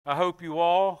I hope you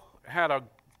all had a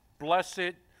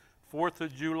blessed 4th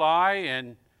of July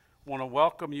and want to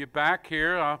welcome you back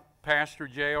here. Pastor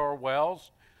J.R.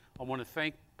 Wells. I want to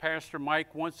thank Pastor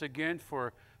Mike once again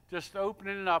for just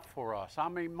opening it up for us. I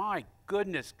mean, my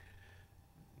goodness,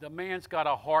 the man's got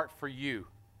a heart for you.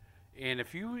 And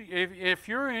if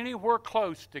you're anywhere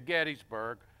close to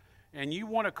Gettysburg and you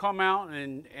want to come out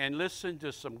and listen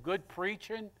to some good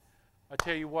preaching, I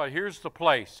tell you what, here's the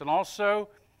place. And also,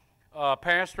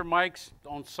 Pastor Mike's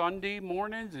on Sunday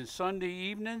mornings and Sunday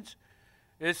evenings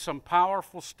is some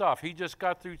powerful stuff. He just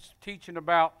got through teaching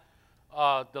about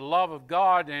the love of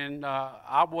God, and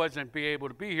I wasn't be able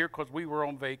to be here because we were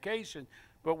on vacation,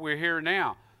 but we're here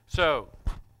now. So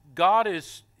God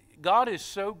is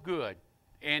so good,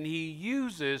 and He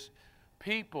uses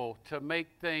people to make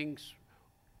things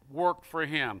work for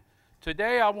Him.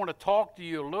 Today I want to talk to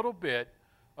you a little bit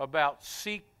about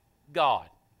seek God.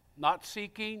 Not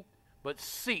seeking, but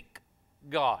seek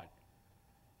God.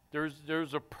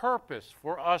 There's a purpose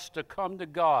for us to come to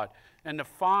God and to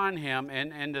find Him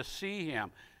and to see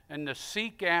Him and to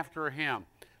seek after Him.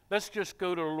 Let's just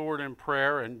go to the Lord in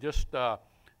prayer and just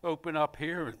open up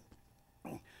here.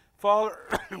 Father,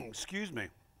 excuse me.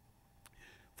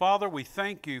 Father, we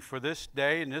thank You for this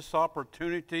day and this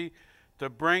opportunity to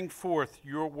bring forth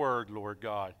Your word, Lord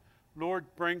God. Lord,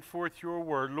 bring forth Your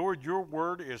word. Lord, Your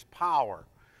word is power.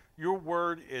 Your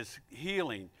word is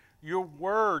healing. Your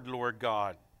word, Lord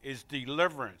God, is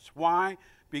deliverance. Why?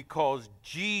 Because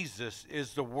Jesus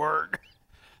is the word,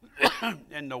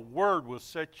 and the word will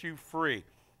set you free.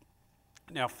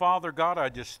 Now, Father God, I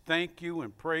just thank You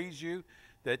and praise You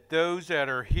that those that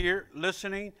are here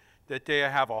listening, that they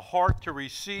have a heart to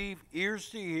receive, ears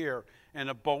to hear, and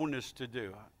a boldness to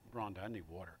do. Rhonda, I need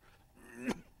water.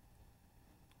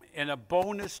 And a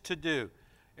bonus to do.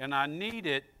 And I need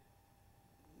it.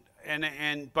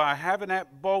 And by having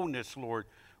that boldness, Lord,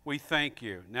 we thank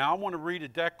You. Now I want to read a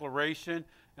declaration,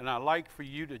 and I'd like for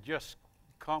you to just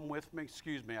come with me.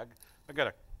 Excuse me, I got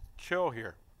to chill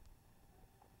here.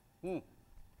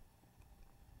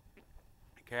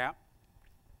 Cap,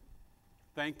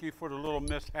 thank you for the little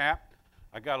mishap.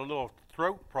 I got a little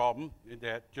throat problem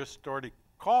that just started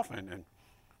coughing. And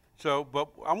so, but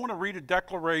I want to read a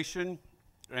declaration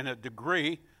and a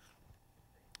decree,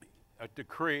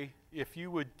 if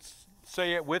you would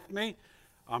say it with me,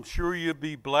 I'm sure you'll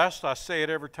be blessed. I say it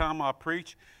every time I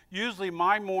preach. Usually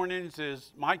my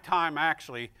time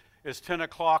actually is 10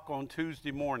 o'clock on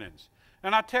Tuesday mornings.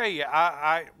 And I tell you,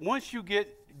 once you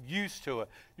get used to it,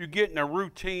 you get in a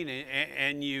routine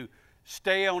and you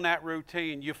stay on that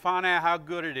routine, you find out how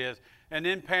good it is. And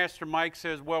then Pastor Mike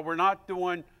says, well, we're not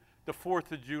doing the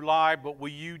 4th of July, but will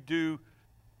you do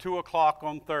 2 o'clock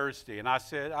on Thursday? And I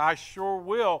said, I sure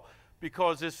will,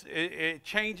 because it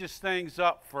changes things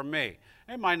up for me.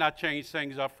 It might not change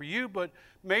things up for you, but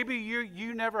maybe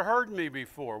you never heard me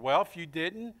before. Well, if you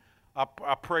didn't,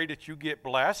 I pray that you get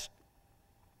blessed,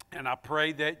 and I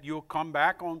pray that you'll come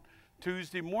back on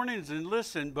Tuesday mornings and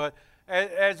listen. But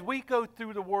as we go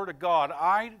through the Word of God,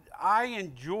 I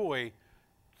enjoy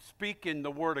speaking the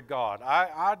Word of God.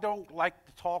 I don't like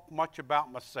to talk much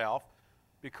about myself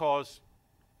because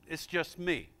it's just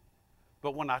me.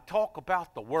 But when I talk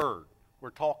about the Word, we're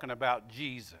talking about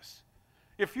Jesus.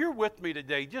 If you're with me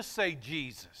today, just say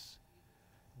Jesus.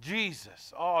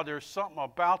 Jesus. Oh, there's something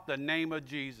about the name of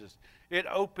Jesus. It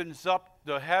opens up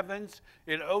the heavens.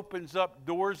 It opens up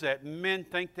doors that men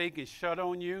think they can shut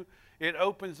on you. It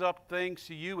opens up things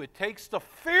to you. It takes the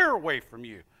fear away from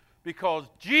you because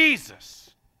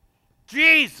Jesus.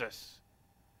 The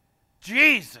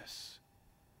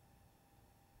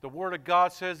Word of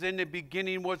God says, in the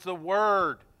beginning was the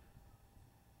Word,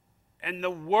 and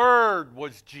the Word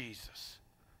was Jesus.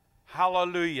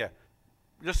 Hallelujah.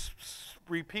 Just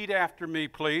repeat after me,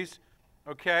 please.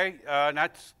 Okay? And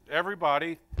that's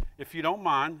everybody, if you don't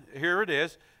mind. Here it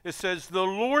is. It says, the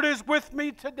Lord is with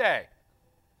me today.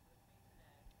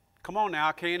 Come on now,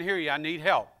 I can't hear you. I need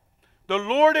help. The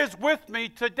Lord is with me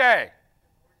today.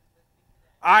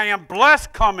 I am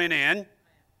blessed coming in,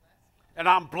 and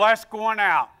I'm blessed going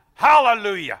out.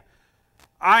 Hallelujah.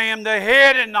 I am the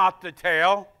head and not the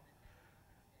tail.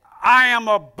 I am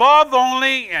above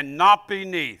only and not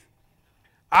beneath.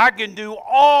 I can do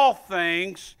all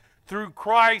things through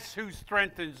Christ who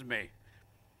strengthens me.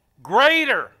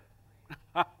 Greater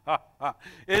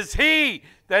is He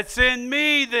that's in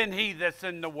me than he that's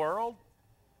in the world.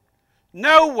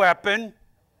 No weapon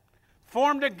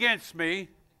formed against me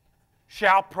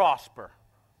shall prosper.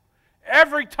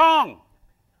 Every tongue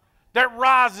that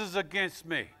rises against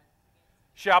me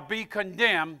shall be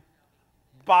condemned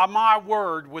by my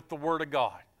word with the Word of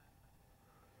God.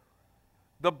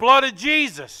 The blood of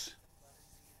Jesus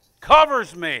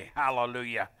covers me.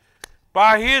 Hallelujah.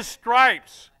 By his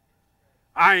stripes,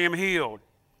 I am healed.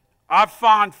 I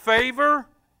find favor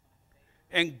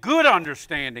and good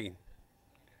understanding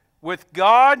with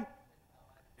God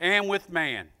and with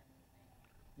man.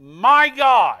 My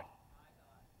God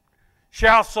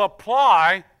shall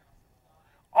supply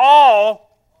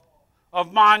all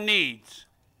of my needs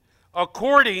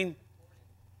according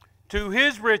to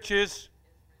his riches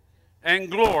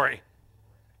and glory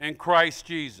in Christ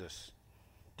Jesus.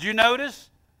 Did you notice?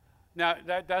 Now,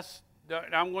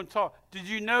 I'm going to talk. Did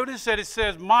you notice that it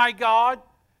says, my God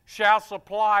shall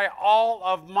supply all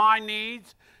of my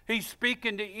needs? He's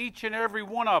speaking to each and every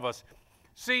one of us.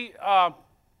 See,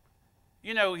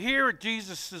 here at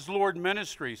Jesus' Lord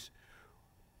Ministries,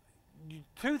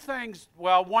 two things,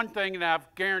 well, one thing that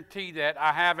I've guaranteed that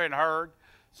I haven't heard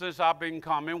since I've been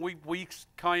coming. We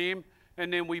came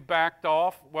and then we backed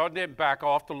off. Well, didn't back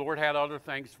off. The Lord had other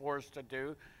things for us to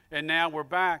do. And now we're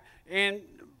back. And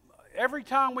every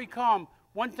time we come,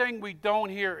 one thing we don't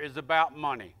hear is about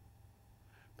money.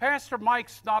 Pastor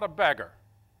Mike's not a beggar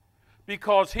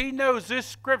because he knows this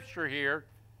scripture here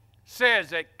says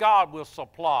that God will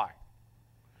supply.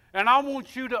 And I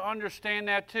want you to understand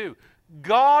that too.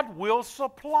 God will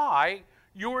supply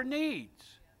your needs.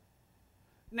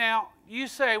 Now, you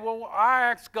say, well, I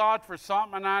asked God for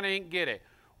something and I didn't get it.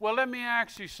 Well, let me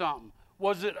ask you something.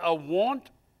 Was it a want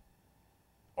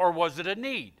or was it a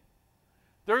need?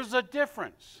 There's a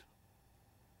difference.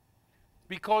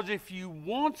 Because if you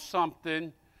want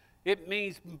something, it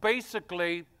means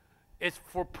basically it's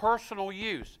for personal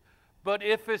use. But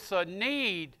if it's a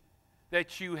need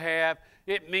that you have,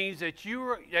 it means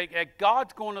that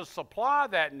God's going to supply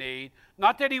that need.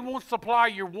 Not that he won't supply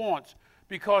your wants,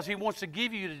 because he wants to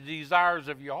give you the desires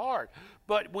of your heart.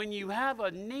 But when you have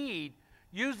a need,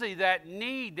 usually that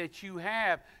need that you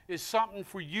have is something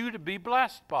for you to be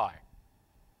blessed by.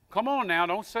 Come on now,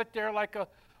 don't sit there like a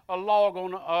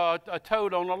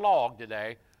toad on a log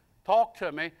today. Talk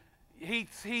to me. He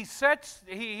says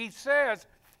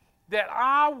that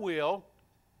I will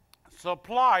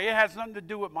supply. It has nothing to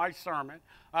do with my sermon.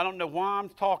 I don't know why I'm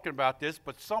talking about this,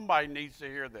 but somebody needs to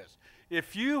hear this.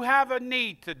 If you have a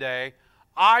need today,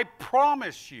 I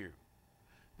promise you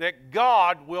that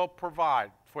God will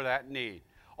provide for that need.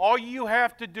 All you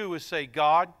have to do is say,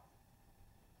 God,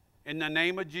 in the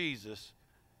name of Jesus,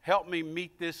 help me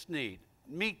meet this need.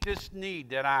 Meet this need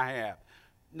that I have.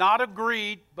 Not a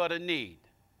greed, but a need.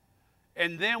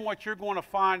 And then what you're going to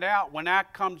find out when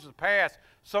that comes to pass,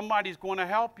 somebody's going to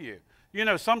help you. You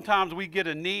know, sometimes we get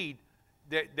a need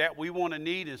that we want to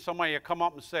need, and somebody will come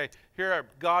up and say, here,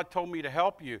 God told me to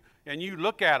help you. And you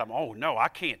look at them, oh, no, I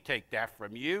can't take that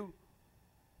from you.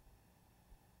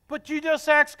 But you just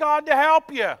asked God to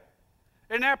help you,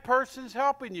 and that person's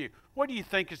helping you. What do you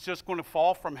think, it's just going to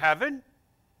fall from heaven?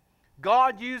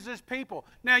 God uses people.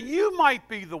 Now, you might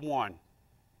be the one.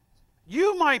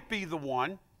 You might be the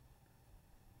one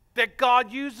that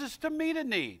God uses to meet a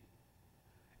need.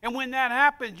 And when that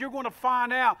happens, you're going to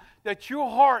find out that your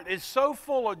heart is so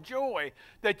full of joy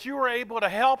that you are able to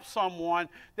help someone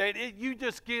that you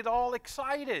just get all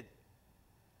excited.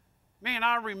 Man,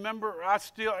 I remember,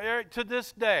 to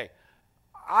this day,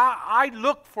 I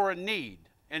look for a need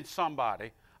in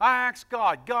somebody. I ask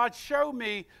God, God, show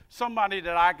me somebody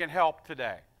that I can help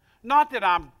today. Not that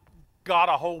I've got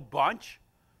a whole bunch,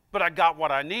 but I got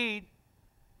what I need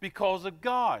because of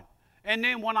God. And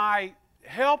then when I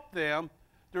help them,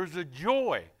 there's a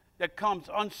joy that comes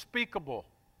unspeakable.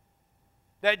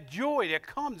 That joy that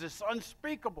comes is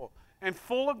unspeakable and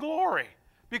full of glory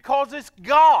because it's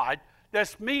God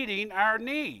that's meeting our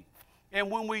need. And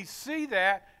when we see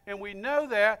that and we know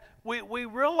that, we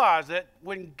realize that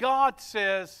when God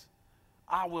says,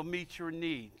 I will meet your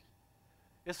need,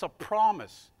 it's a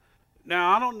promise.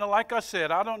 Now, I don't know, like I said,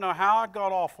 I don't know how I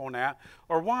got off on that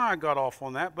or why I got off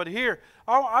on that, but here,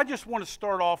 I just want to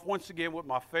start off once again with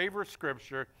my favorite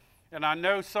scripture. And I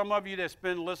know some of you that's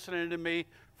been listening to me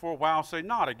for a while say,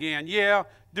 not again. Yeah,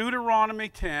 Deuteronomy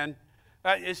 10.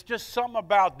 It's just something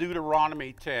about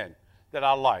Deuteronomy 10 that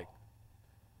I like.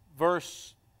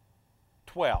 Verse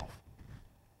 12.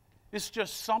 It's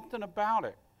just something about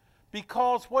it.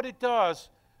 Because what it does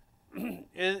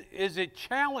is it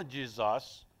challenges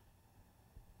us.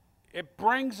 It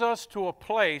brings us to a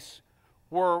place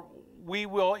where we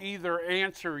will either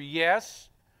answer yes,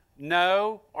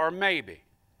 no, or maybe.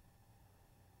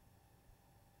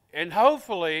 And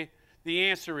hopefully the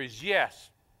answer is yes,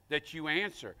 that you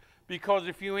answer. Because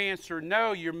if you answer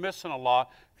no, you're missing a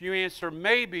lot. If you answer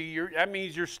maybe, that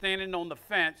means you're standing on the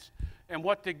fence. And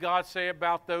what did God say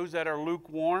about those that are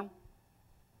lukewarm?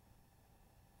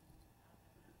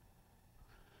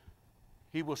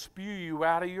 He will spew you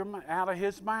out of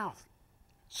his mouth.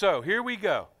 So here we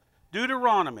go.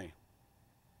 Deuteronomy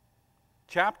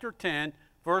chapter 10,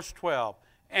 verse 12.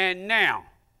 And now,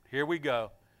 here we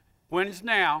go. When is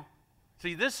now?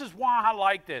 See, this is why I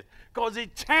like this, because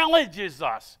it challenges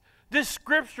us. This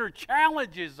scripture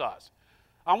challenges us.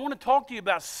 I want to talk to you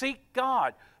about seek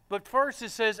God. But first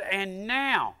it says, and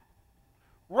now.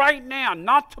 Right now,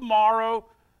 not tomorrow,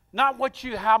 not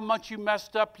how much you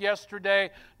messed up yesterday,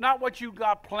 not what you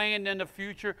got planned in the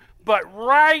future, but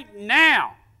right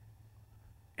now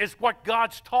is what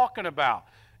God's talking about.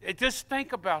 Just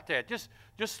think about that. Just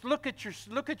look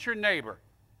at your neighbor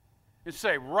and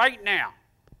say, right now.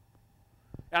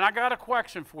 And I got a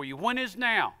question for you. When is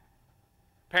now?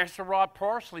 Pastor Rod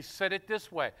Parsley said it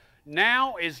this way.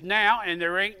 Now is now, and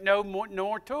there ain't no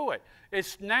more to it.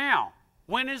 It's now.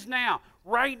 When is now?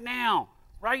 Right now.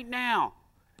 Right now.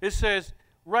 It says,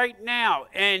 right now.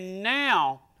 And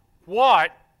now,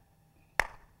 what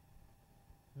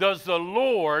does the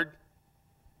Lord,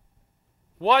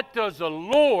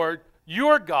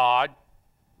 your God,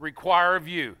 require of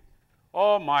you?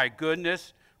 Oh, my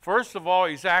goodness. First of all,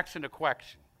 he's asking a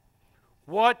question.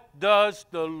 What does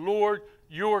the Lord,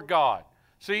 your God?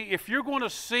 See, if you're going to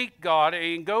seek God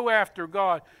and go after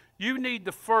God, you need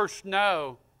to first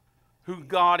know who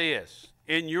God is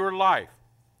in your life.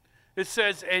 It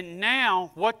says, and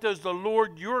now, what does the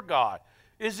Lord your God?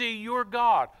 Is he your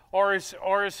God? Or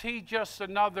is he just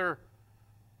another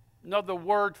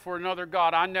word for another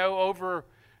God? I know over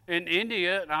in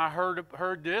India, and I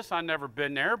heard this, I've never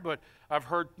been there, but I've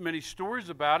heard many stories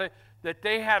about it, that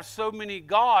they have so many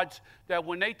gods that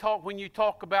when you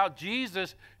talk about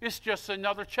Jesus, it's just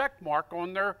another check mark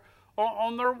on their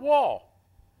wall.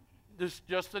 It's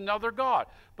just another God.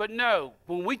 But no,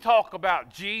 when we talk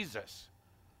about Jesus,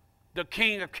 the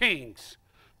King of Kings,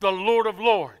 the Lord of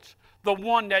Lords, the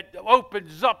one that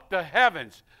opens up the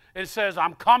heavens and says,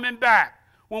 I'm coming back.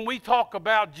 When we talk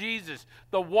about Jesus,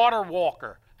 the water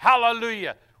walker,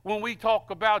 hallelujah. When we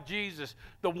talk about Jesus,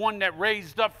 the one that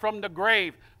raised up from the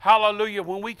grave, hallelujah.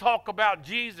 When we talk about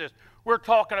Jesus, we're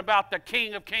talking about the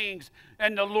King of Kings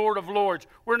and the Lord of Lords.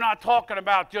 We're not talking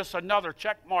about just another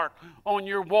check mark on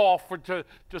your wall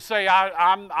to say,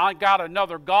 I got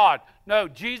another God. No,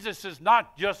 Jesus is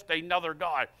not just another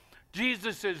God.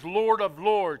 Jesus is Lord of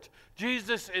Lords.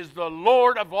 Jesus is the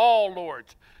Lord of all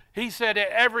lords. He said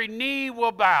that every knee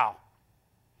will bow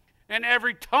and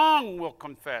every tongue will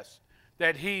confess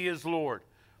that he is Lord.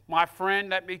 My friend,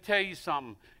 let me tell you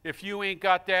something. If you ain't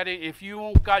got that, if you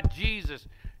ain't got Jesus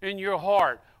in your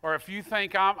heart, or if you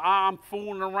think I'm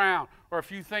fooling around, or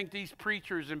if you think these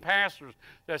preachers and pastors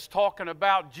that's talking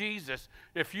about Jesus,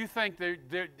 if you think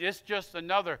it's just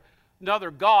another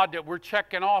God that we're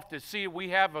checking off to see if we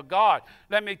have a God,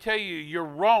 let me tell you, you're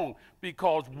wrong,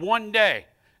 because one day,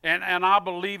 and I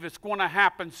believe it's going to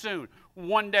happen soon.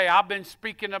 One day, I've been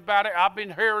speaking about it, I've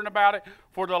been hearing about it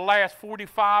for the last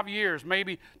 45 years,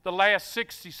 maybe the last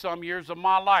 60-some years of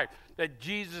my life, that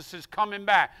Jesus is coming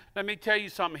back. Let me tell you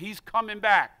something, he's coming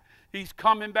back. He's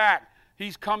coming back.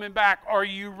 He's coming back. Are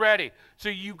you ready? So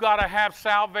you got to have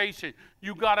salvation.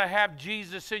 You got to have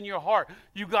Jesus in your heart.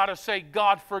 You got to say,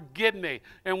 God, forgive me.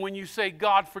 And when you say,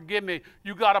 God, forgive me,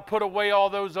 you got to put away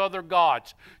all those other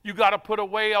gods. You got to put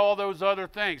away all those other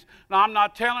things. Now, I'm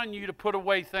not telling you to put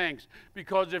away things,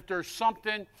 because if there's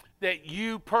something that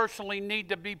you personally need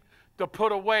to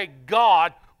put away,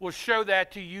 God will show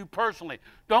that to you personally.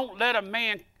 Don't let a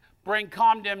man bring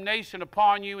condemnation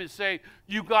upon you and say,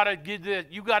 you got to get this,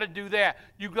 you got to do that,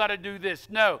 you got to do this.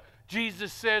 No,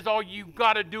 Jesus says all you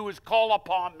got to do is call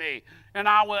upon me and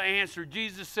I will answer.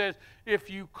 Jesus says,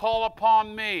 if you call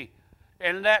upon me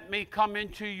and let me come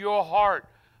into your heart,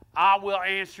 I will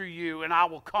answer you and I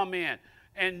will come in.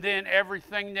 And then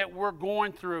everything that we're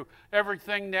going through,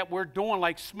 everything that we're doing,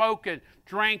 like smoking,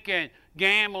 drinking,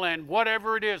 gambling,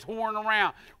 whatever it is, whoring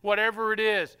around, whatever it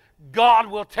is, God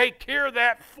will take care of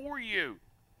that for you,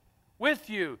 with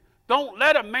you. Don't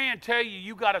let a man tell you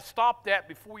you got to stop that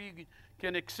before you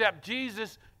can accept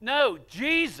Jesus. No,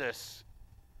 Jesus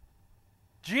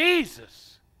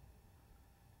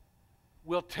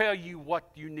will tell you what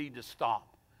you need to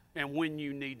stop and when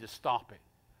you need to stop it.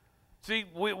 See,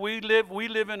 we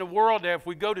live in a world that if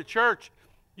we go to church,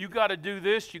 you got to do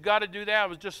this, you got to do that. I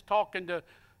was just talking to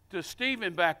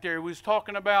Stephen back there. He was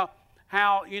talking about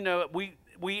how, you know,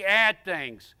 we add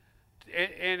things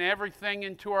and everything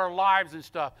into our lives and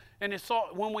stuff. And it's all,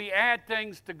 when we add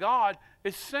things to God,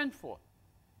 it's sinful.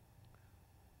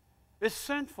 It's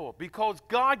sinful because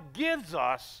God gives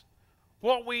us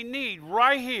what we need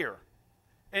right here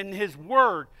in His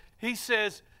Word. He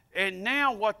says, And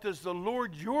now what does the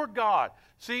Lord your God,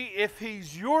 see, if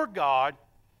He's your God,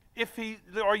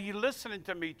 are you listening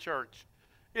to me, church?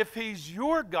 If He's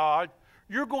your God,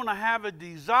 you're going to have a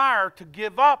desire to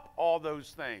give up all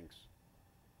those things.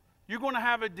 You're going to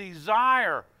have a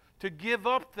desire to give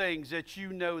up things that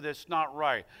you know that's not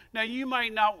right. Now, you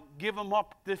might not give them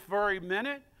up this very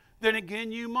minute. Then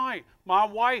again, you might. My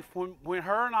wife, when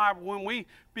we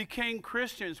became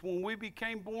Christians, when we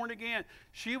became born again,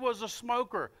 she was a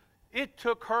smoker. It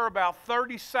took her about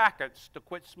 30 seconds to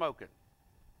quit smoking.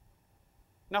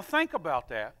 Now, think about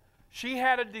that. She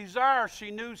had a desire.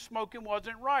 She knew smoking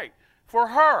wasn't right for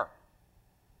her.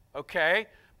 Okay?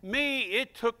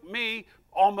 It took me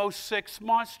almost 6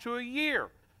 months to a year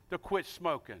to quit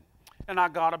smoking. And I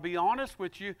got to be honest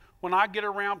with you, when I get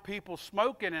around people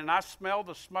smoking and I smell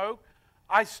the smoke,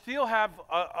 I still have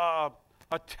a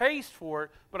taste for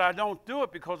it, but I don't do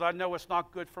it because I know it's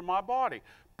not good for my body.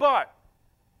 But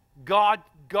God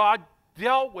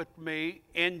dealt with me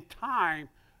in time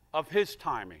of His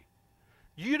timing.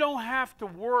 You don't have to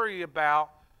worry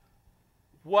about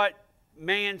what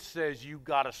man says you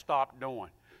got to stop doing.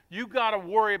 You got to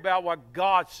worry about what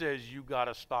God says you got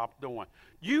to stop doing.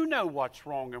 You know what's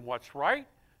wrong and what's right.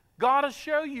 God will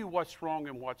show you what's wrong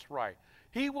and what's right.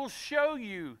 He will show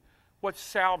you what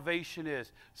salvation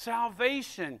is.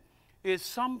 Salvation is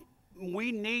something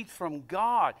we need from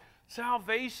God.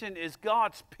 Salvation is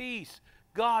God's peace,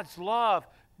 God's love,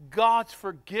 God's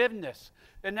forgiveness.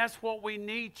 And that's what we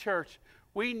need, church.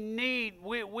 We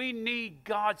need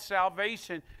God's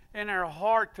salvation in our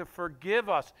heart to forgive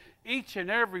us, each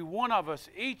and every one of us,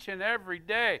 each and every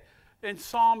day. In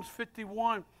Psalms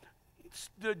 51,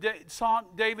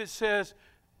 David says,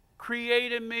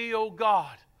 "Create in me, O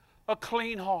God, a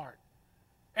clean heart,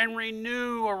 and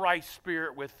renew a right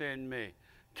spirit within me.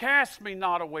 Cast me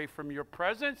not away from your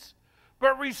presence,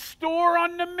 but restore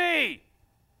unto me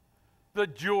the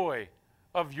joy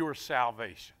of your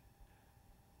salvation."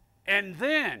 And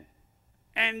then,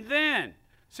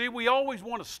 see, we always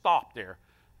want to stop there.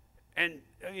 And,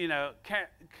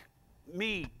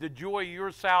 the joy of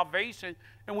your salvation,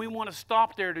 and we want to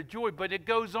stop there to joy. But it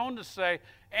goes on to say,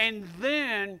 and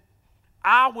then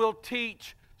I will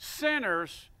teach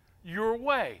sinners your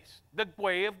ways, the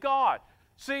way of God.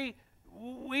 See,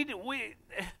 we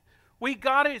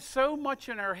got it so much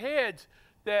in our heads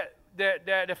that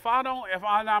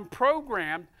I'm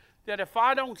programmed that if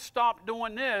I don't stop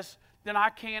doing this, then I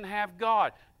can't have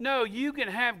God. No, you can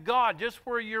have God just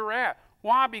where you're at.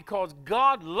 Why? Because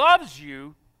God loves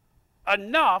you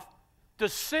enough to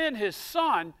send His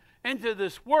Son into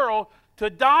this world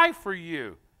to die for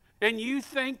you. And you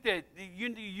think that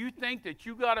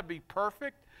you got to be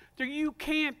perfect? You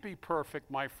can't be perfect,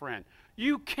 my friend.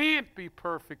 You can't be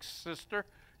perfect, sister.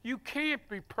 You can't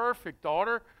be perfect,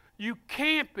 daughter. You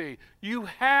can't be. You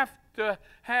have to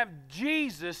have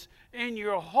Jesus in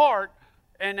your heart,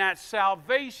 and that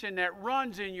salvation that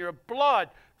runs in your blood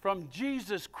from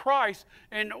Jesus Christ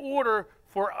in order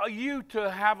for you to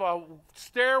have a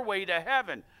stairway to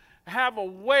heaven, have a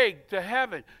way to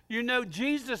heaven. You know,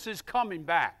 Jesus is coming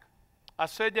back. I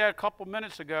said that a couple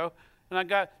minutes ago,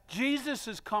 and Jesus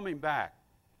is coming back.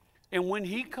 And when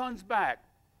He comes back,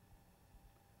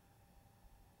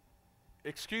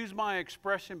 excuse my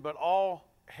expression, but all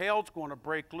hell's going to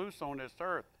break loose on this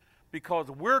earth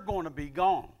because we're going to be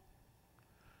gone.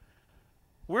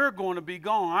 We're going to be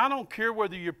gone. I don't care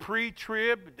whether you're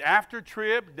pre-trib,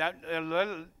 after-trib,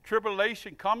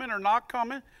 tribulation coming or not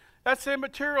coming. That's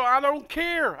immaterial. I don't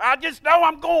care. I just know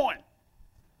I'm going.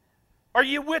 Are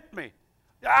you with me?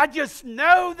 I just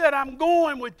know that I'm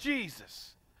going with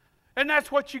Jesus. And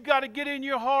that's what you got to get in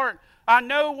your heart. I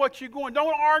know what you're going.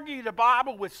 Don't argue the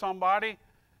Bible with somebody.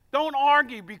 Don't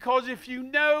argue, because if you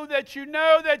know that you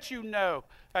know that you know,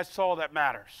 that's all that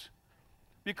matters.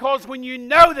 Because when you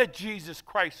know that Jesus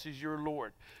Christ is your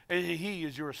Lord and He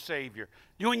is your Savior,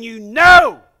 when you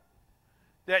know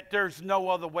that there's no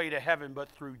other way to heaven but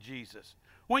through Jesus,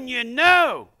 when you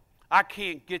know I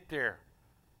can't get there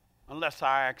unless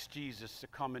I ask Jesus to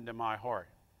come into my heart,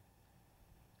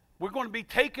 we're going to be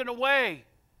taken away.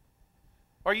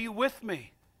 Are you with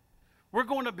me? We're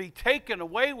going to be taken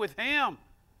away with Him,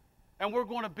 and we're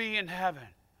going to be in heaven.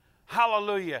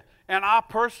 Hallelujah. And I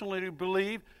personally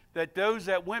believe that those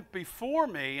that went before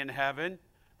me in heaven,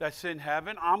 that's in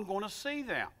heaven, I'm going to see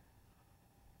them.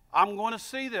 I'm going to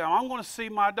see them. I'm going to see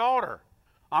my daughter.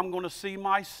 I'm going to see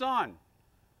my son.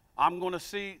 I'm going to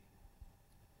see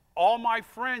all my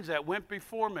friends that went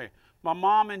before me. My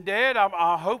mom and dad,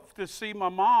 I hope to see my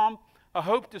mom. I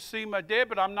hope to see my dad,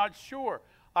 but I'm not sure.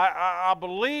 I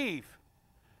believe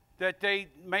that they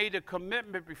made a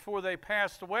commitment before they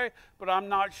passed away, but I'm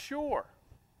not sure.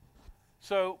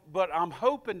 So, but I'm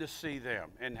hoping to see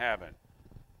them in heaven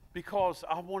because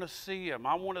I want to see them.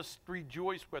 I want to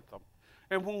rejoice with them.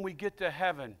 And when we get to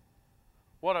heaven,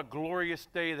 what a glorious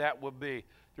day that will be.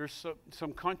 There's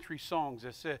some country songs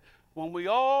that say, when we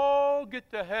all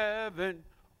get to heaven,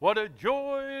 what a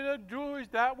joy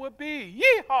that will be.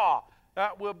 Yeehaw!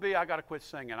 That will be. I got to quit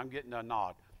singing. I'm getting a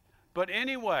nod. But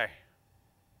anyway,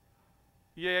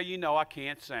 yeah, you know I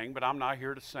can't sing, but I'm not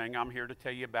here to sing. I'm here to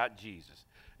tell you about Jesus.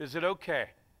 Is it okay?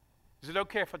 Is it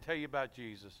okay if I tell you about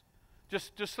Jesus?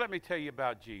 Just let me tell you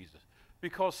about Jesus.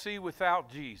 Because, see, without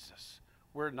Jesus,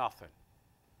 we're nothing.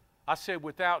 I said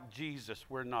without Jesus,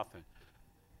 we're nothing.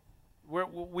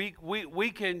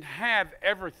 We can have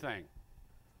everything.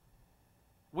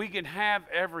 We can have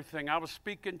everything. I was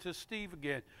speaking to Steve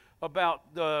again about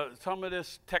some of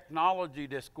this technology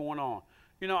that's going on.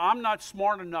 You know, I'm not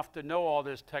smart enough to know all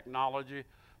this technology,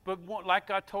 but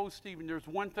like I told Stephen, there's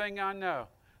one thing I know.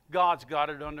 God's got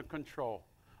it under control.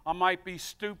 I might be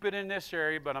stupid in this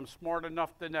area, but I'm smart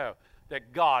enough to know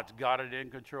that God's got it in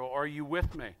control. Are you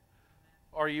with me?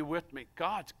 Are you with me?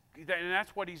 And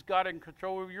that's what He's got in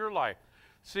control of your life.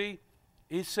 See,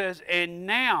 He says, and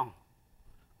now,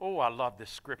 oh, I love this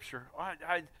scripture.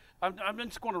 I'm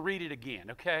just going to read it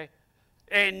again, okay?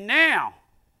 And now,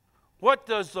 what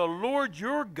does the Lord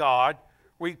your God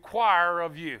require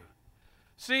of you?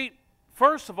 See,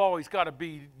 first of all, He's got to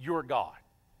be your God.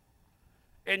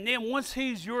 And then once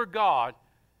He's your God,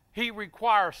 He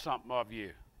requires something of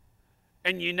you.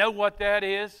 And you know what that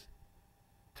is?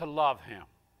 To love Him.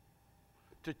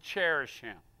 To cherish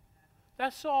Him.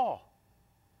 That's all.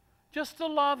 Just to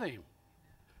love Him.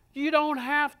 You don't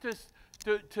have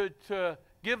to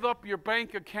give up your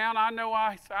bank account. I know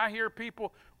I hear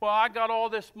people, well, I got all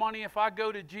this money. If I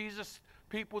go to Jesus,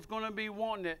 people's going to be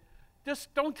wanting it.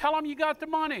 Just don't tell them you got the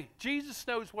money. Jesus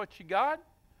knows what you got.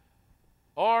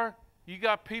 Or you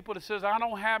got people that says, I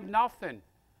don't have nothing.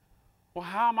 Well,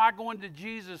 how am I going to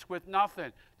Jesus with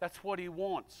nothing? That's what He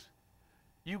wants.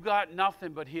 You got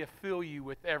nothing, but He'll fill you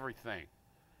with everything.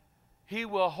 He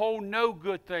will hold no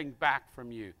good thing back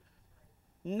from you.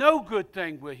 No good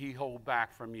thing will He hold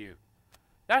back from you.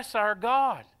 That's our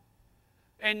God.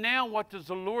 And now what does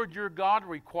the Lord your God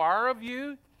require of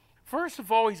you? First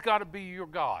of all, He's got to be your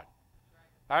God.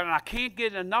 And I can't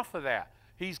get enough of that.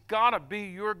 He's got to be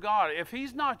your God. If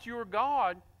He's not your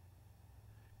God,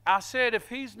 I said if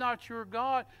He's not your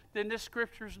God, then this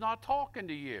scripture's not talking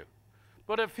to you.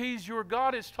 But if He's your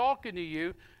God, it's talking to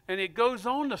you. And it goes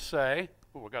on to say,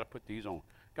 oh, I got to put these on.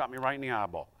 Got me right in the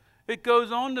eyeball. It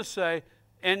goes on to say,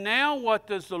 and now what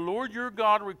does the Lord your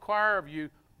God require of you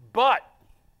but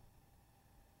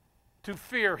to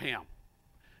fear Him?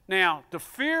 Now, to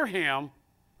fear Him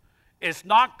is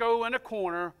not go in a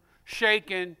corner,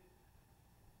 shaking,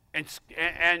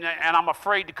 and I'm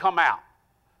afraid to come out.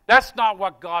 That's not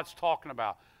what God's talking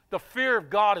about. The fear of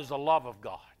God is the love of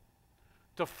God.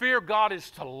 To fear God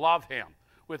is to love Him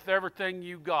with everything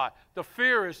you got. The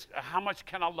fear is, how much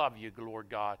can I love you, Lord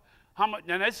God? How much?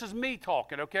 And this is me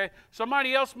talking, okay?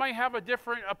 Somebody else may have a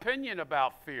different opinion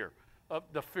about fear, of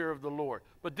the fear of the Lord.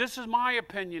 But this is my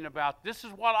opinion about, this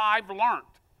is what I've learned.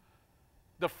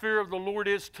 The fear of the Lord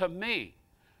is to me,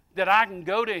 that I can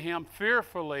go to Him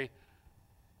fearfully,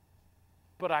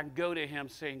 but I can go to Him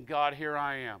saying, God, here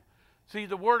I am. See,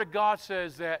 the Word of God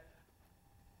says that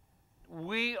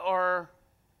we are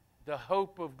the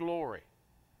hope of glory.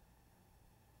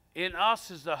 In us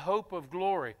is the hope of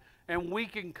glory. And we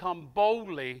can come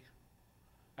boldly.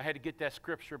 I had to get that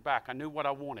scripture back. I knew what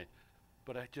I wanted,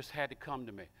 but it just had to come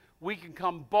to me. We can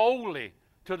come boldly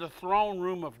to the throne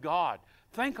room of God.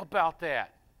 Think about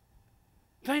that.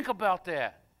 Think about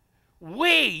that.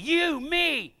 We, you,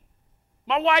 me,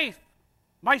 my wife,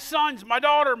 my sons, my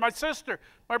daughter, my sister,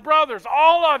 my brothers,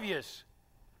 all of yous.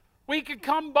 We can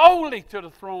come boldly to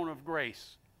the throne of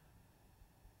grace.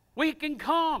 We can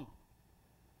come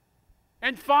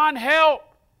and find help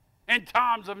in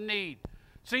times of need.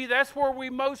 See, that's where we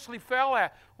mostly fell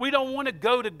at. We don't want to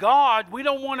go to God. We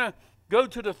don't want to go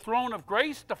to the throne of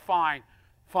grace to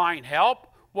find help.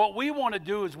 What we want to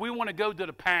do is we want to go to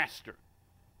the pastor.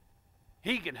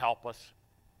 He can help us.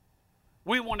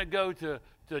 We want to go to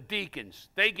the deacons.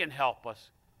 They can help us.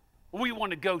 We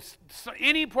want to go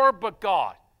anywhere but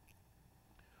God.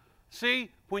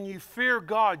 See, when you fear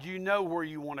God, you know where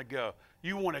you want to go.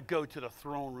 You want to go to the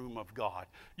throne room of God.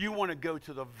 You want to go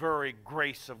to the very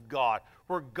grace of God,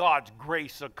 where God's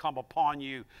grace will come upon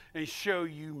you and show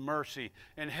you mercy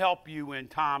and help you in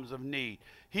times of need.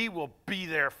 He will be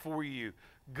there for you.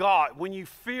 God, when you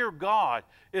fear God,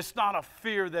 it's not a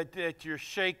fear that you're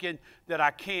shaken, that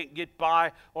I can't get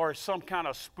by, or some kind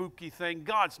of spooky thing.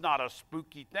 God's not a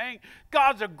spooky thing.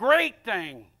 God's a great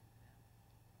thing.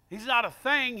 He's not a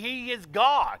thing. He is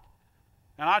God.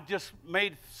 And I just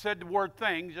said the word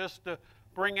thing just to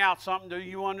bring out something. Do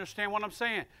you understand what I'm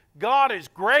saying? God is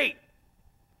great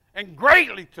and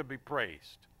greatly to be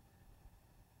praised.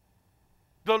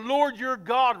 The Lord your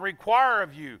God require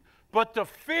of you, but to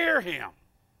fear Him.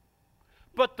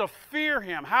 But to fear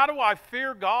Him. How do I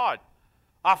fear God?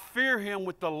 I fear Him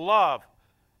with the love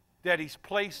that He's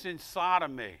placed inside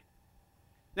of me.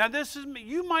 Now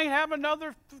you might have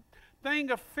another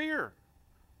thing of fear,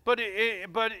 but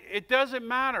it doesn't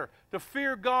matter. To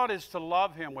fear God is to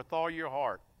love Him with all your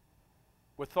heart,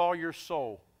 with all your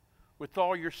soul, with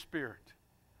all your spirit,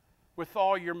 with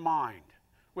all your mind,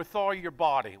 with all your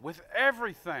body, with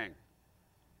everything.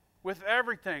 With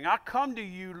everything. I come to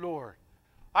you, Lord.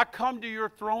 I come to your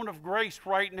throne of grace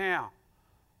right now.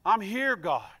 I'm here,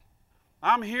 God.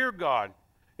 I'm here, God.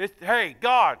 Hey,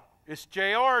 God, it's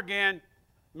JR again.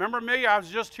 Remember me? I was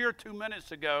just here 2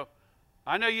 minutes ago.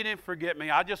 I know you didn't forget me.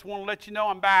 I just want to let you know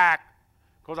I'm back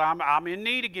because I'm in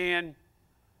need again.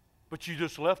 But you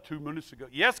just left 2 minutes ago.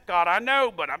 Yes, God, I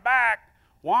know, but I'm back.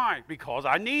 Why? Because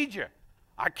I need you.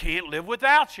 I can't live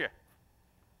without you.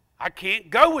 I can't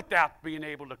go without being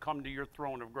able to come to your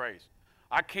throne of grace.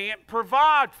 I can't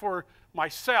provide for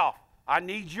myself. I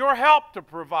need your help to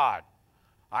provide.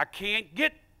 I can't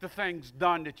get the things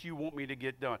done that you want me to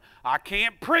get done. I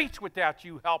can't preach without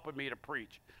you helping me to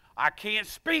preach. I can't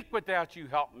speak without you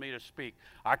helping me to speak.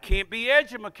 I can't be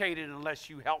educated unless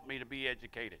you help me to be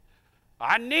educated.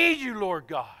 I need you, Lord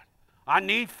God. I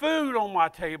need food on my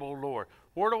table, Lord.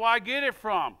 Where do I get it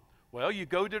from? Well, you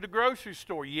go to the grocery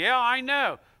store. Yeah, I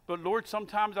know. But, Lord,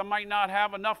 sometimes I might not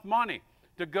have enough money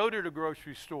to go to the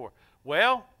grocery store.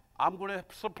 Well, I'm going to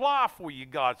supply for you,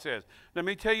 God says. Let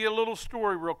me tell you a little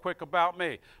story real quick about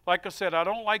me. Like I said, I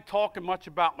don't like talking much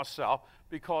about myself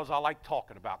because I like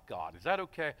talking about God. Is that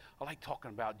okay? I like talking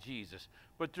about Jesus.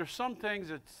 But there's some things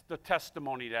that's the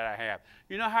testimony that I have.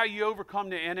 You know how you overcome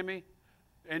the enemy?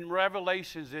 In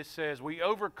Revelations it says we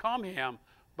overcome him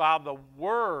by the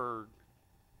word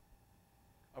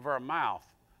of our mouth.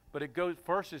 But it goes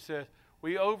first, it says,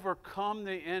 we overcome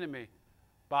the enemy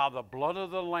by the blood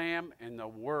of the Lamb and the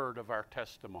word of our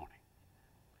testimony.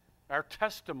 Our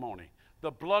testimony,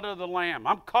 the blood of the Lamb.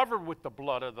 I'm covered with the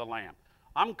blood of the Lamb.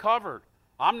 I'm covered.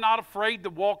 I'm not afraid to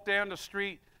walk down the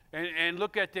street and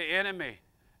look at the enemy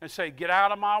and say, get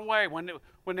out of my way. When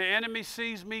the enemy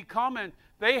sees me coming,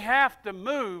 they have to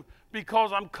move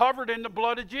because I'm covered in the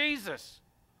blood of Jesus.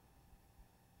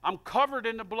 I'm covered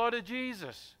in the blood of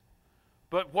Jesus.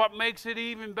 But what makes it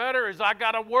even better is I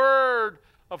got a word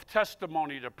of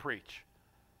testimony to preach.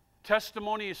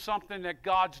 Testimony is something that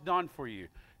God's done for you.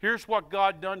 Here's what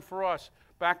God done for us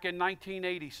back in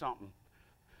 1980-something.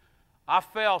 I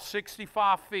fell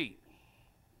 65 feet.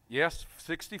 Yes,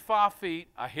 65 feet.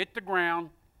 I hit the ground.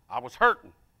 I was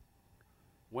hurting.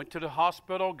 Went to the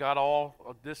hospital, got all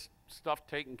of this stuff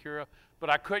taken care of, but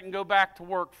I couldn't go back to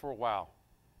work for a while.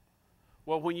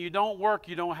 Well, when you don't work,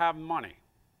 you don't have money.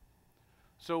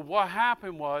 So what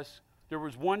happened was, there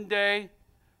was one day,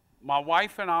 my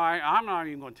wife and I'm not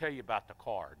even going to tell you about the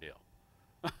car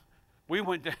deal.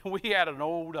 We had an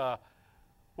old,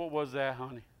 what was that,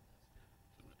 honey?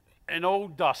 An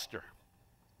old Duster,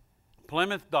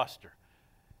 Plymouth Duster.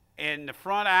 And the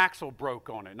front axle broke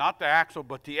on it. Not the axle,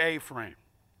 but the A-frame.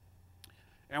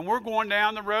 And we're going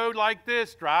down the road like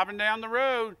this, driving down the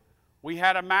road. We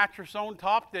had a mattress on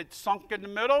top that sunk in the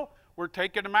middle. We're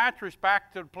taking the mattress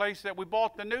back to the place that we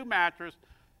bought the new mattress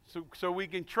so we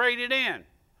can trade it in.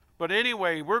 But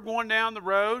anyway, we're going down the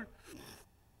road,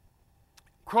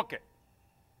 crooked.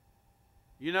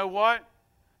 You know what?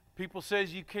 People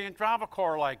says you can't drive a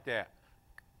car like that.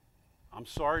 I'm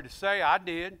sorry to say I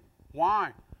did.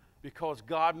 Why? Because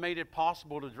God made it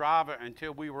possible to drive it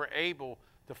until we were able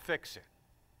to fix it.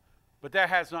 But that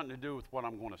has nothing to do with what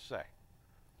I'm going to say.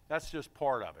 That's just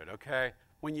part of it, okay?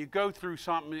 When you go through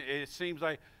something, it seems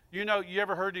like, you know, you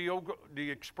ever heard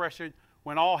the expression,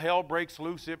 when all hell breaks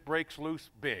loose, it breaks loose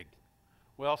big.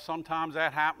 Well, sometimes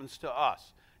that happens to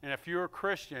us. And if you're a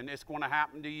Christian, it's going to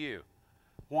happen to you.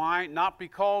 Why? Not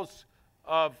because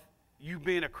of you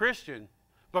being a Christian,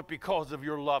 but because of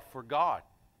your love for God.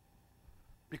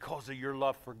 Because of your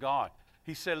love for God.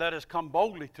 He said, let us come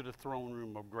boldly to the throne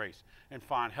room of grace and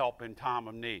find help in time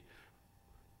of need.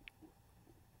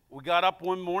 We got up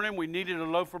one morning, we needed a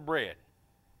loaf of bread.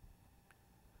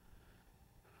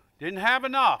 Didn't have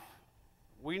enough.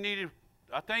 We needed,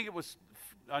 I think it was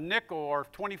a nickel or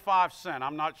 25 cents,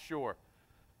 I'm not sure.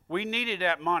 We needed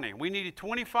that money. We needed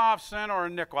 25 cents or a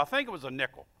nickel. I think it was a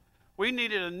nickel. We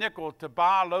needed a nickel to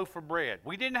buy a loaf of bread.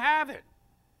 We didn't have it.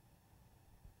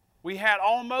 We had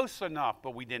almost enough,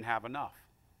 but we didn't have enough.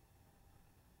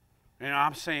 And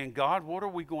I'm saying, God, what are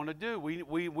we going to do?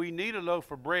 We need a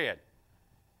loaf of bread.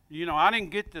 You know, I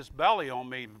didn't get this belly on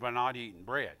me by not eating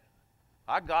bread.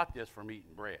 I got this from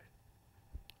eating bread.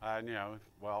 You know,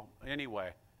 well, anyway,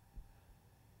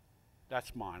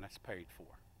 that's mine. That's paid for.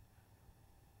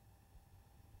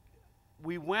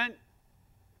 We went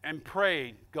and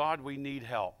prayed, God, we need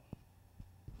help.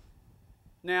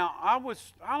 Now, I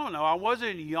don't know, I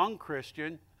wasn't a young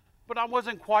Christian, but I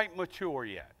wasn't quite mature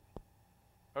yet.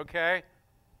 Okay?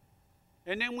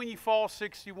 And then when you fall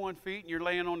 61 feet and you're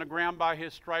laying on the ground by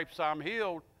his stripes, I'm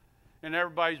healed, and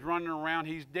everybody's running around,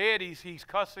 he's dead, he's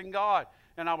cussing God.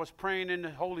 And I was praying in the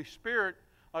Holy Spirit,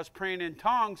 I was praying in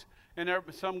tongues, and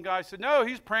some guy said, no,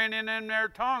 he's praying in their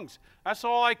tongues. That's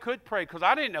all I could pray, because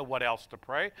I didn't know what else to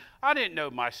pray. I didn't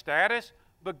know my status,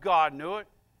 but God knew it.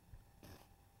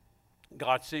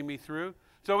 God see me through.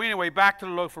 So anyway, back to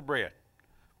the loaf of bread.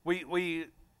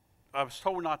 I was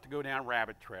told not to go down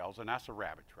rabbit trails, and that's a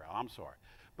rabbit trail. I'm sorry.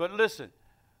 But listen,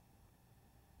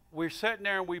 we're sitting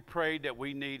there and we prayed that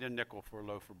we need a nickel for a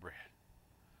loaf of bread.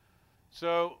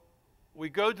 So we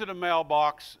go to the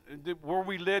mailbox. Where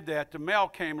we lived at, the mail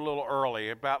came a little early,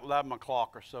 about 11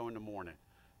 o'clock or so in the morning.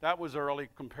 That was early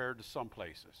compared to some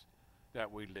places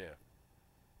that we live.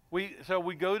 So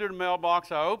we go to the mailbox.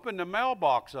 I open the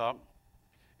mailbox up,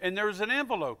 and there's an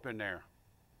envelope in there.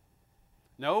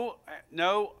 No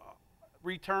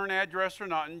return address or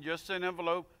nothing, just an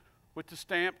envelope with the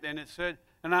stamp, and it said,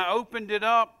 and I opened it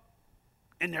up,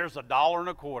 and there's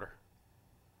 $1.25.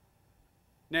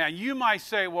 Now, you might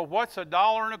say, well, what's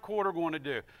 $1.25 going to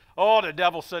do? Oh, the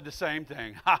devil said the same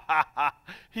thing.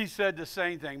 He said the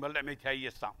same thing, but let me tell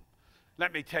you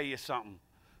something.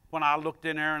 When I looked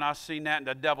in there and I seen that, and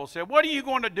the devil said, what are you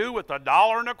going to do with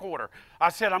 $1.25? I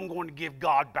said, I'm going to give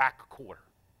God back a quarter.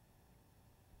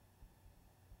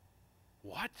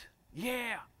 What?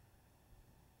 Yeah,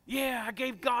 I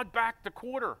gave God back the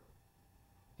quarter.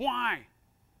 Why?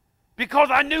 Because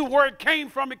I knew where it came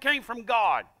from. It came from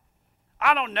God.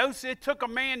 I don't know. So it took a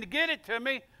man to get it to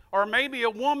me, or maybe a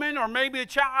woman, or maybe a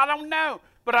child. I don't know.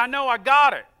 But I know I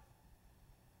got it.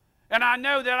 And I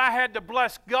know that I had to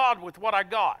bless God with what I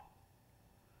got.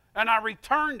 And I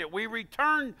returned it. We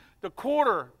returned the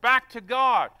quarter back to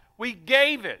God. We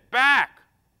gave it back.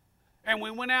 And we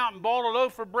went out and bought a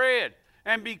loaf of bread.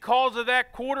 And because of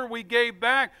that quarter we gave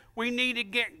back, we needed to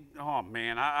get, oh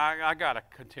man, I got to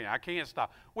continue. I can't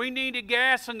stop. We needed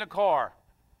gas in the car.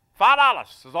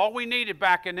 $5 is all we needed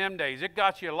back in them days. It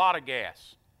got you a lot of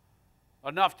gas.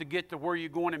 Enough to get to where you're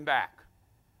going and back.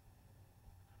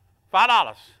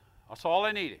 $5. That's all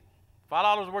I needed.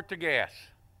 $5 worth of gas.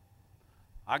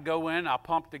 I go in, I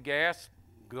pump the gas,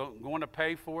 going to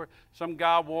pay for it. Some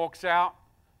guy walks out.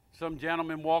 Some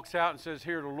gentleman walks out and says,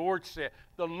 here, the Lord said.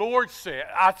 The Lord said.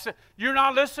 I said, you're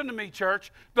not listening to me,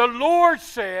 church. The Lord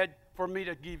said for me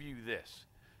to give you this.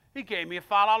 He gave me a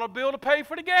 $5 bill to pay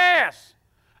for the gas.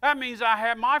 That means I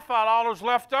had my $5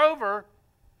 left over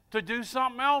to do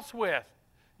something else with.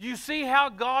 You see how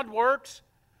God works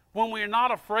when we're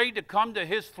not afraid to come to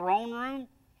his throne room?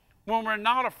 When we're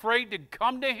not afraid to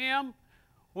come to him?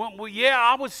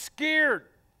 I was scared.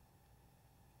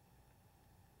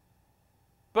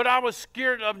 But I was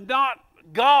scared of not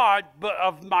God, but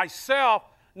of myself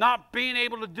not being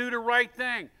able to do the right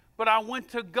thing. But I went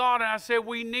to God and I said,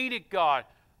 we need it, God.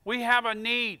 We have a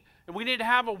need. And we didn't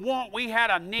have a want, we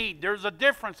had a need. There's a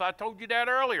difference. I told you that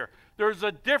earlier. There's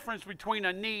a difference between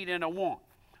a need and a want.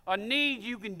 A need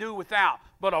you can do without,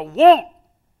 but a want,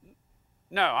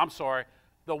 no, I'm sorry.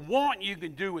 The want you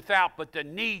can do without, but the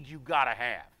need you got to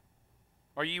have.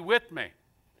 Are you with me?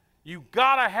 You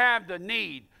got to have the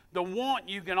need. The want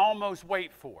you can almost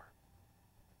wait for.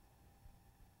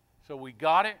 So we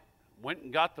got it, went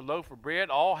and got the loaf of bread,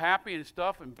 all happy and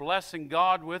stuff, and blessing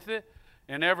God with it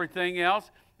and everything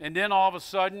else. And then all of a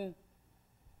sudden,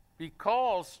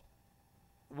 because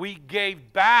we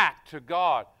gave back to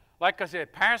God. Like I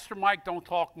said, Pastor Mike don't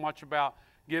talk much about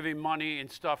giving money and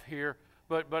stuff here,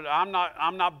 but I'm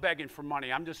not begging for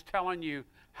money. I'm just telling you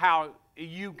how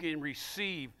you can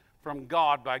receive from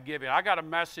God by giving. I got a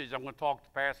message I'm going to talk to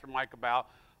Pastor Mike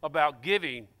about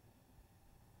giving,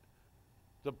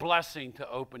 the blessing to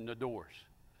open the doors.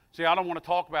 See, I don't want to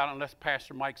talk about it unless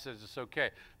Pastor Mike says it's okay,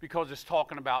 because it's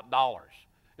talking about dollars.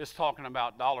 It's talking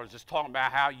about dollars. It's talking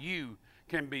about how you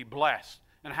can be blessed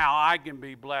and how I can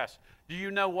be blessed. Do you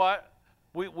know what?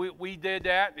 We did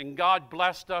that, and God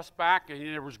blessed us back, and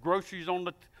there was groceries on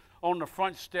on the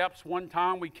front steps one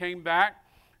time. We came back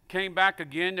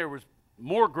again. There was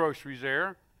more groceries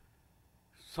there.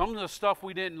 Some of the stuff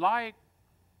we didn't like,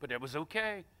 but it was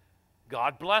okay.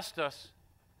 God blessed us.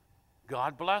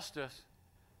 God blessed us.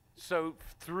 So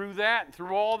through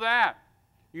all that,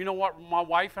 you know what my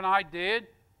wife and I did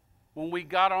when we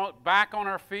got back on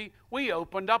our feet? We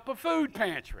opened up a food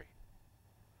pantry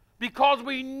because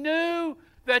we knew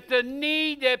that the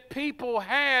need that people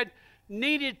had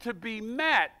needed to be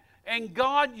met, and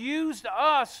God used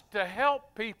us to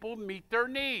help people meet their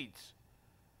needs.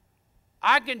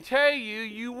 I can tell you,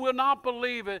 you will not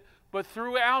believe it, but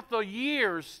throughout the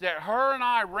years that her and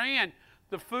I ran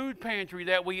the food pantry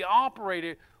that we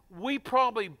operated, we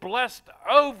probably blessed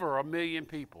over 1 million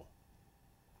people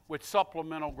with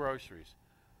supplemental groceries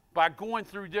by going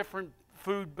through different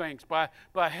food banks, by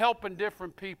helping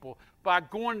different people, by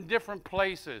going to different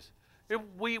places.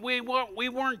 We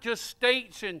weren't just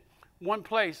states in one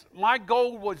place. My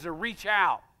goal was to reach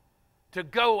out, to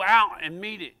go out and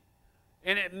meet it.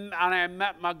 And I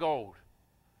met my goal.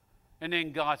 And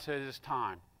then God said, it's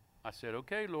time. I said,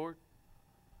 okay, Lord.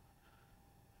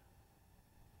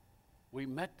 We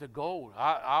met the goal.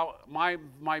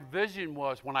 My vision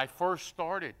was, when I first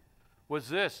started, was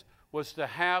to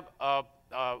have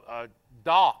a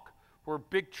dock where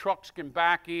big trucks can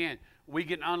back in. We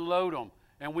can unload them,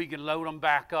 and we can load them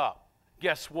back up.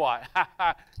 Guess what?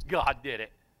 God did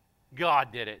it.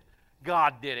 God did it.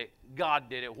 God did it. God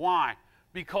did it. Why?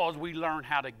 Because we learned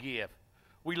how to give.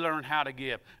 We learned how to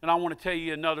give. And I want to tell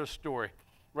you another story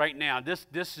right now. This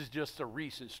is just a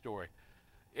recent story.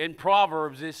 In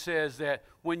Proverbs, it says that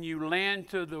when you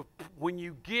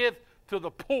give to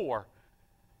the poor,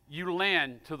 you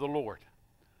lend to the Lord.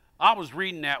 I was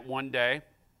reading that one day,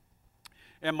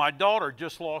 and my daughter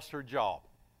just lost her job.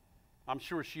 I'm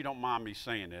sure she don't mind me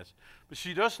saying this, but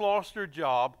she just lost her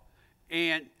job,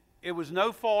 and it was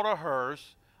no fault of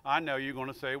hers. I know you're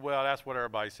going to say, well, that's what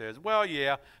everybody says. Well,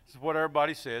 yeah, it's what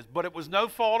everybody says, but it was no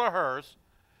fault of hers.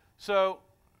 So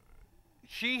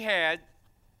she had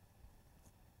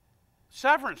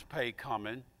severance pay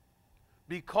coming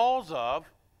because of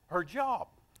her job,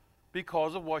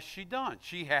 because of what she done.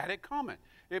 She had it coming.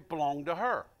 It belonged to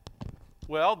her.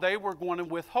 Well, they were going to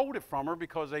withhold it from her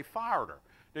because they fired her.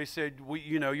 They said,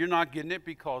 you're not getting it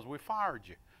because we fired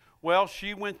you. Well,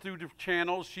 she went through the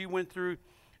channels. She went through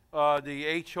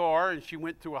the HR, and she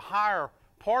went through a higher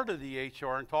part of the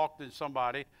HR and talked to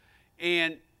somebody.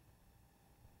 And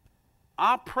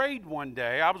I prayed one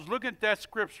day. I was looking at that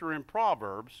scripture in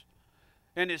Proverbs,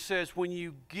 and it says, when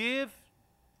you give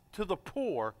to the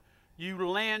poor, you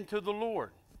lend to the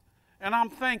Lord. And I'm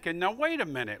thinking, now wait a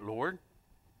minute, Lord.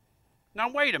 Now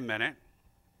wait a minute.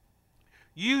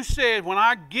 You said when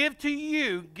I give to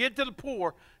you, give to the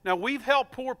poor. Now we've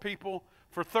helped poor people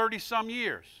for 30-some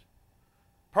years.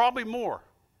 Probably more,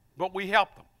 but we help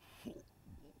them.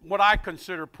 What I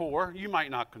consider poor, you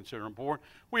might not consider them poor.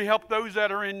 We help those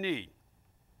that are in need.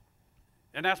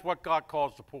 And that's what God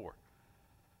calls the poor.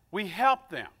 We help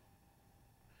them.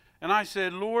 And I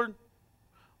said, Lord,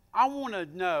 I want to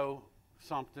know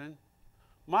something.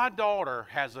 My daughter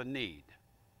has a need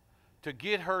to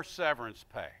get her severance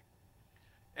pay.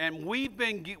 And we've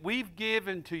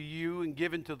given to you and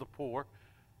given to the poor.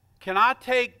 Can I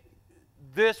take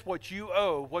this, what you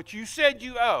owe, what you said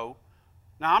you owe?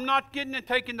 Now, I'm not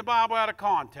taking the Bible out of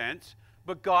context,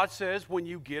 but God says when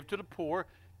you give to the poor,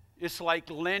 it's like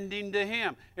lending to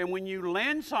him. And when you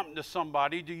lend something to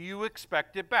somebody, do you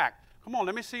expect it back? Come on,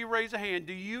 let me see you raise a hand.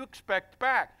 Do you expect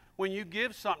back when you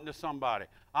give something to somebody?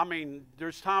 I mean,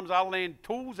 there's times I lend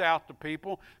tools out to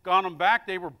people, got them back,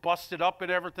 they were busted up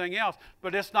and everything else.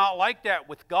 But it's not like that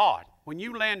with God. When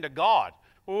you lend to God,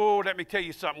 oh, let me tell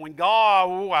you something.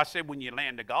 When you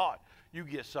lend to God, you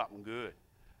get something good.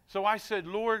 So I said,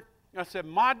 Lord,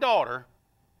 my daughter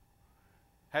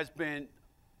has been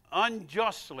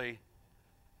unjustly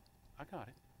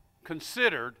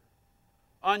considered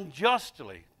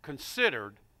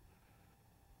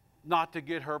not to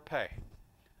get her pay.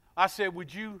 I said,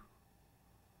 would you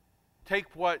take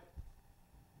what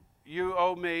you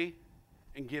owe me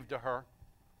and give to her?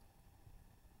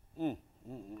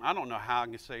 I don't know how I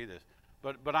can say this,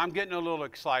 but I'm getting a little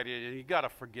excited, and you got to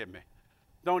forgive me.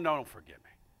 Don't forgive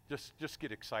me. Just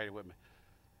get excited with me.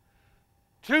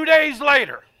 2 days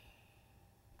later,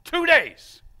 2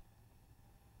 days,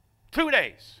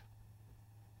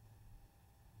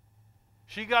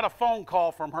 she got a phone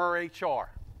call from her HR.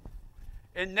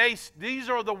 And these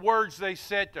are the words they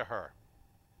said to her.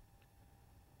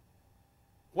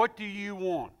 What do you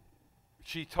want?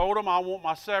 She told them, I want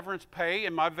my severance pay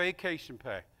and my vacation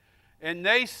pay. And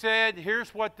they said,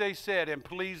 here's what they said, and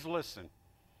please listen.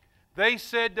 They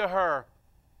said to her,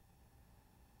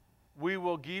 we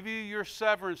will give you your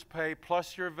severance pay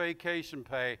plus your vacation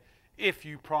pay if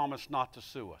you promise not to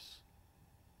sue us.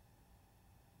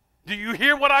 Do you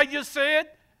hear what I just said?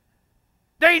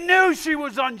 They knew she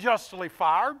was unjustly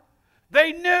fired.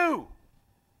 They knew.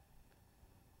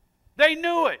 They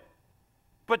knew it.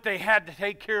 But they had to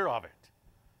take care of it.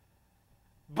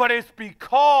 But it's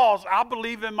because I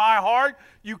believe in my heart,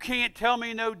 you can't tell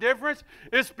me no difference.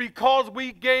 It's because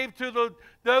we gave to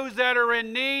those that are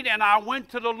in need, and I went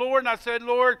to the Lord and I said,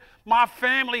 Lord, my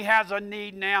family has a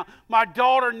need now. My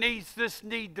daughter needs this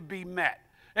need to be met.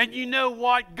 And you know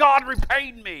what? God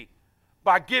repaid me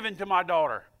by giving to my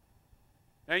daughter.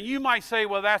 And you might say,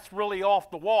 well, that's really off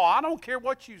the wall. I don't care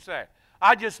what you say.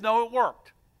 I just know it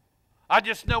worked. I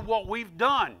just know what we've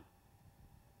done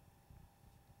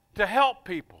to help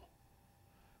people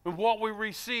with what we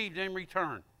received in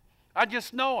return. I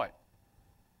just know it.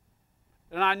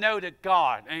 And I know that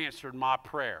God answered my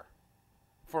prayer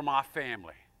for my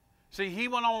family. See, He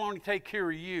will not only take care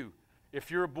of you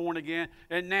if you're born again,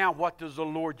 and now what does the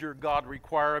Lord your God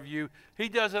require of you? He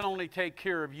doesn't only take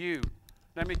care of you.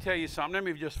 Let me tell you something. Let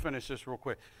me just finish this real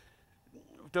quick.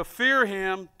 To fear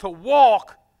Him, to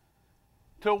walk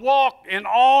in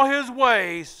all His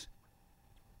ways.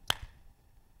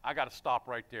 I got to stop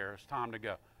right there. It's time to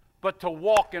go. But to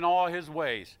walk in all His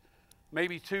ways.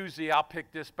 Maybe Tuesday I'll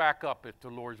pick this back up if the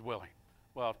Lord's willing.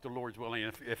 Well, if the Lord's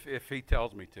willing, if He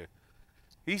tells me to.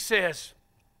 He says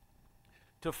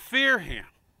to fear Him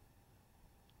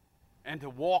and to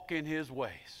walk in His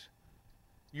ways.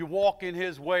 You walk in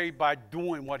His way by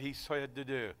doing what He said to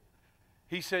do.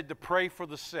 He said to pray for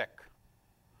the sick.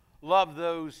 Love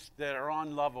those that are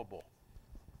unlovable.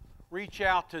 Reach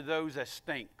out to those that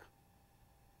stink.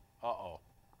 Uh-oh.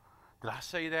 Did I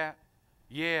say that?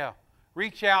 Yeah.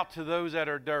 Reach out to those that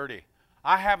are dirty.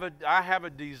 I have a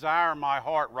desire in my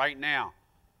heart right now.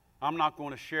 I'm not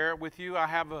going to share it with you. I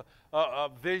have a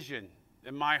vision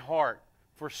in my heart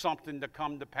for something to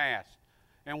come to pass.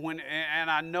 And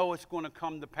I know it's going to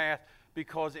come to pass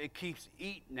because it keeps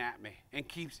eating at me and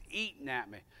keeps eating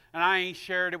at me. And I ain't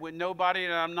shared it with nobody,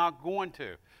 and I'm not going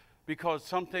to, because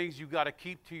some things you got to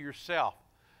keep to yourself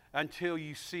until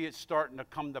you see it starting to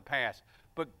come to pass.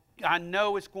 But I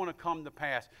know it's going to come to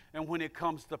pass. And when it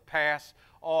comes to pass,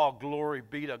 oh, glory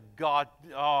be to God.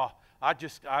 Oh,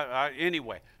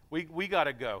 anyway, we got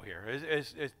to go here.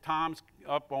 As time's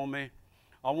up on me,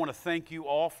 I want to thank you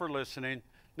all for listening.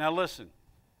 Now listen,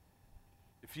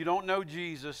 if you don't know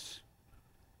Jesus,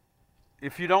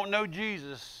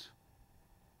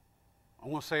 I'm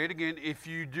going to say it again. If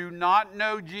you do not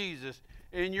know Jesus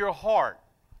in your heart,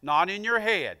 not in your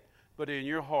head, but in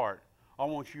your heart, I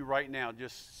want you right now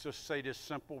just to say this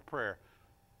simple prayer.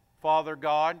 Father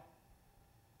God,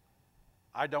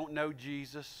 I don't know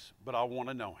Jesus, but I want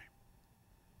to know Him.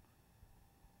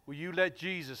 Will you let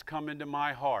Jesus come into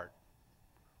my heart?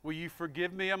 Will you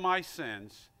forgive me of my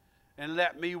sins and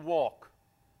let me walk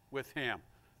with Him?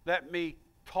 Let me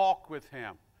talk with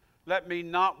Him. Let me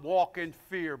not walk in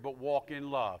fear, but walk in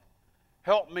love.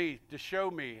 Help me to show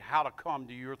me how to come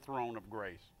to your throne of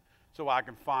grace so I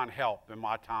can find help in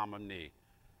my time of need.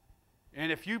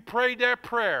 And if you prayed that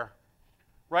prayer,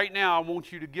 right now I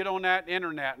want you to get on that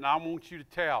internet and I want you to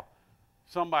tell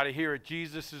somebody here at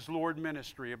Jesus is Lord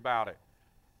Ministry about it.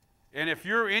 And if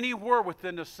you're anywhere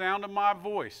within the sound of my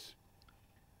voice,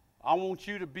 I want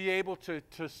you to be able to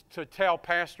tell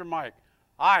Pastor Mike,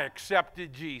 I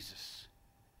accepted Jesus.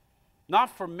 Not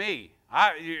for me.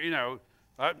 I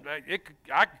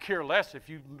could care less if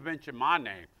you mention my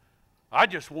name. I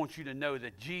just want you to know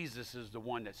that Jesus is the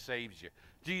one that saves you.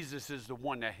 Jesus is the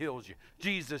one that heals you.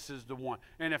 Jesus is the one.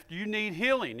 And if you need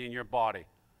healing in your body,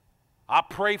 I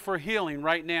pray for healing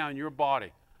right now in your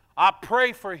body. I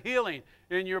pray for healing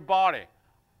in your body.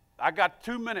 I got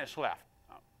 2 minutes left.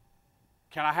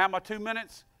 Can I have my 2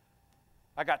 minutes?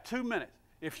 I got 2 minutes.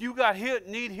 If you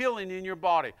need healing in your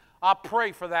body, I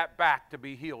pray for that back to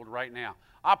be healed right now.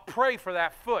 I pray for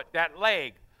that foot, that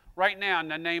leg, right now in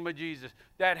the name of Jesus.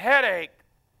 That headache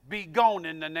be gone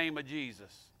in the name of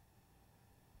Jesus.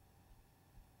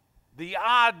 The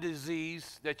eye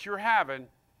disease that you're having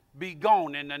be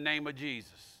gone in the name of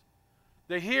Jesus.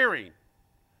 The hearing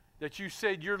that you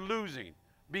said you're losing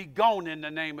be gone in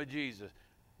the name of Jesus.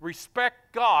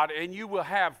 Respect God and you will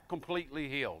have completely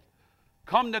healed.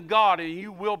 Come to God and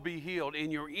you will be healed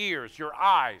in your ears, your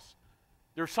eyes.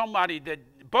 There's somebody that,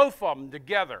 both of them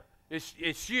together,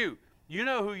 it's you. You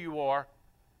know who you are.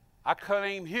 I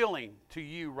claim healing to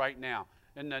you right now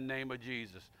in the name of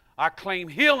Jesus. I claim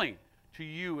healing to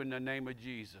you in the name of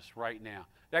Jesus right now.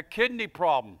 That kidney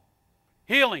problem,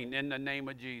 healing in the name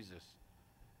of Jesus.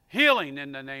 Healing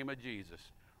in the name of Jesus.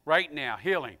 Right now,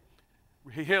 healing.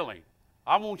 Healing.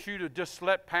 I want you to just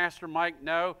let Pastor Mike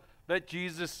know. Let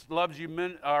Jesus Loves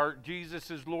You, or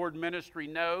Jesus is Lord Ministry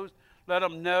knows. Let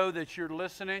them know that you're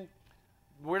listening.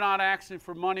 We're not asking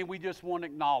for money. We just want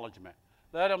acknowledgement.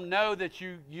 Let them know that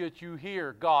you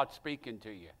hear God speaking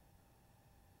to you.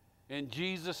 In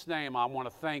Jesus' name, I want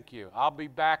to thank you. I'll be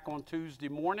back on Tuesday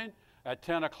morning at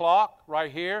 10 o'clock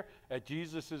right here at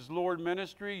Jesus is Lord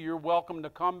Ministry. You're welcome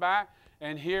to come back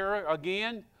and hear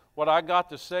again what I got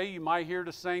to say. You might hear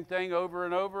the same thing over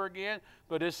and over again,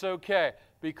 but it's okay,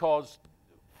 because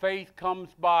faith comes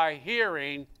by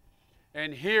hearing,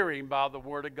 and hearing by the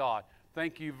Word of God.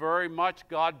 Thank you very much.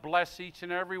 God bless each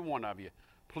and every one of you.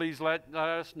 Please let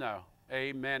us know.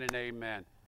 Amen and amen.